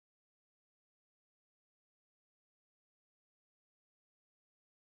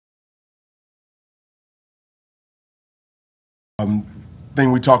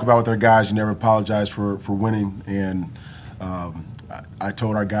Thing we talk about with our guys, you never apologize for winning, and I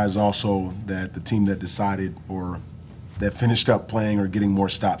told our guys also that the team that decided or that finished up playing or getting more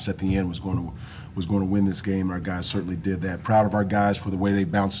stops at the end was going to win this game. Our guys certainly did that. Proud of our guys for the way they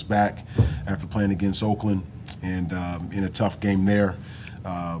bounced back after playing against Oakland and in a tough game there.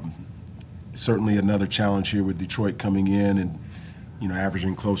 Certainly another challenge here with Detroit coming in and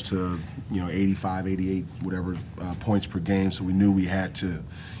averaging close to 85, 88, whatever points per game. So we knew we had to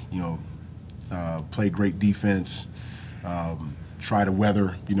play great defense. Try to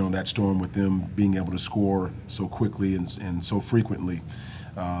weather, that storm with them being able to score so quickly and so frequently.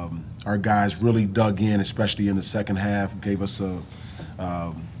 Our guys really dug in, especially in the second half, gave us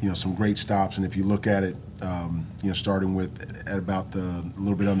some great stops. And if you look at it, starting with at about a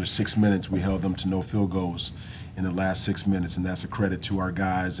little bit under 6 minutes, we held them to no field goals in the last 6 minutes, and that's a credit to our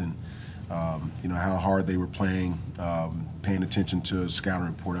guys and how hard they were playing, paying attention to scouting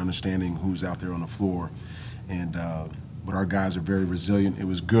report, understanding who's out there on the floor, and. But our guys are very resilient. It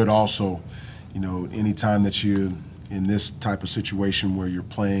was good also, anytime that you in this type of situation where you're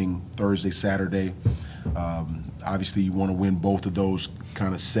playing Thursday, Saturday, obviously you want to win both of those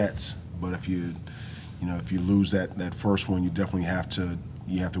kind of sets. But if you lose that first one, you definitely have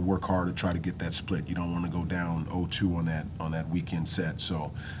to work hard to try to get that split. You don't want to go down 0-2 on that weekend set.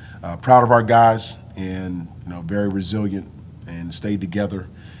 So proud of our guys and very resilient and stayed together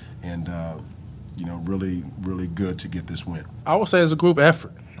and. Really, really good to get this win. I would say it's a group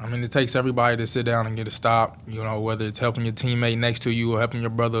effort. I mean, it takes everybody to sit down and get a stop, whether it's helping your teammate next to you or helping your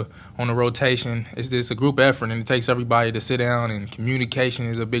brother on the rotation. It's a group effort, and it takes everybody to sit down, and communication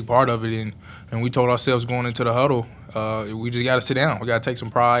is a big part of it. And we told ourselves going into the huddle, we just got to sit down. We got to take some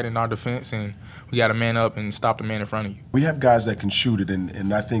pride in our defense, and we got to man up and stop the man in front of you. We have guys that can shoot it,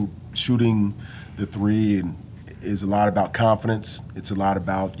 and I think shooting the three is a lot about confidence. It's a lot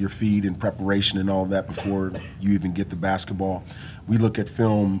about your feet and preparation and all of that before you even get the basketball. We look at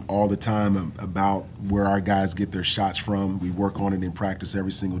film all the time about where our guys get their shots from. We work on it in practice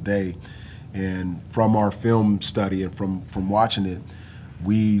every single day. And from our film study and from watching it,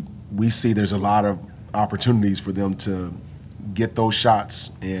 we see there's a lot of opportunities for them to get those shots,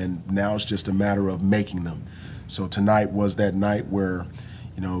 and now it's just a matter of making them. So tonight was that night where,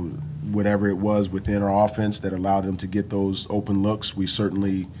 whatever it was within our offense that allowed them to get those open looks, we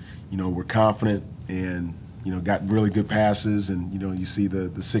certainly, were confident and, got really good passes. And, you see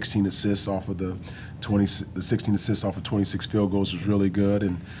the 16 assists off of the 16 assists off of 26 field goals was really good.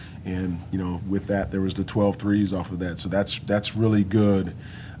 And with that, there was the 12 threes off of that. So that's really good,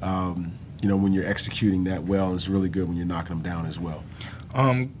 when you're executing that well. And it's really good when you're knocking them down as well.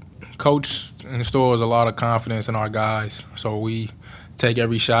 Coach instills a lot of confidence in our guys. So we take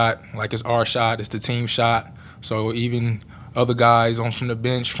every shot like it's our shot, it's the team shot. So even other guys from the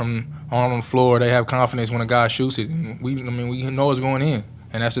bench, on the floor, they have confidence when a guy shoots it. And we know it's going in,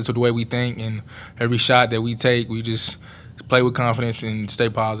 and that's just the way we think. And every shot that we take, we just play with confidence and stay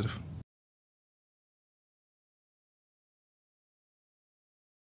positive.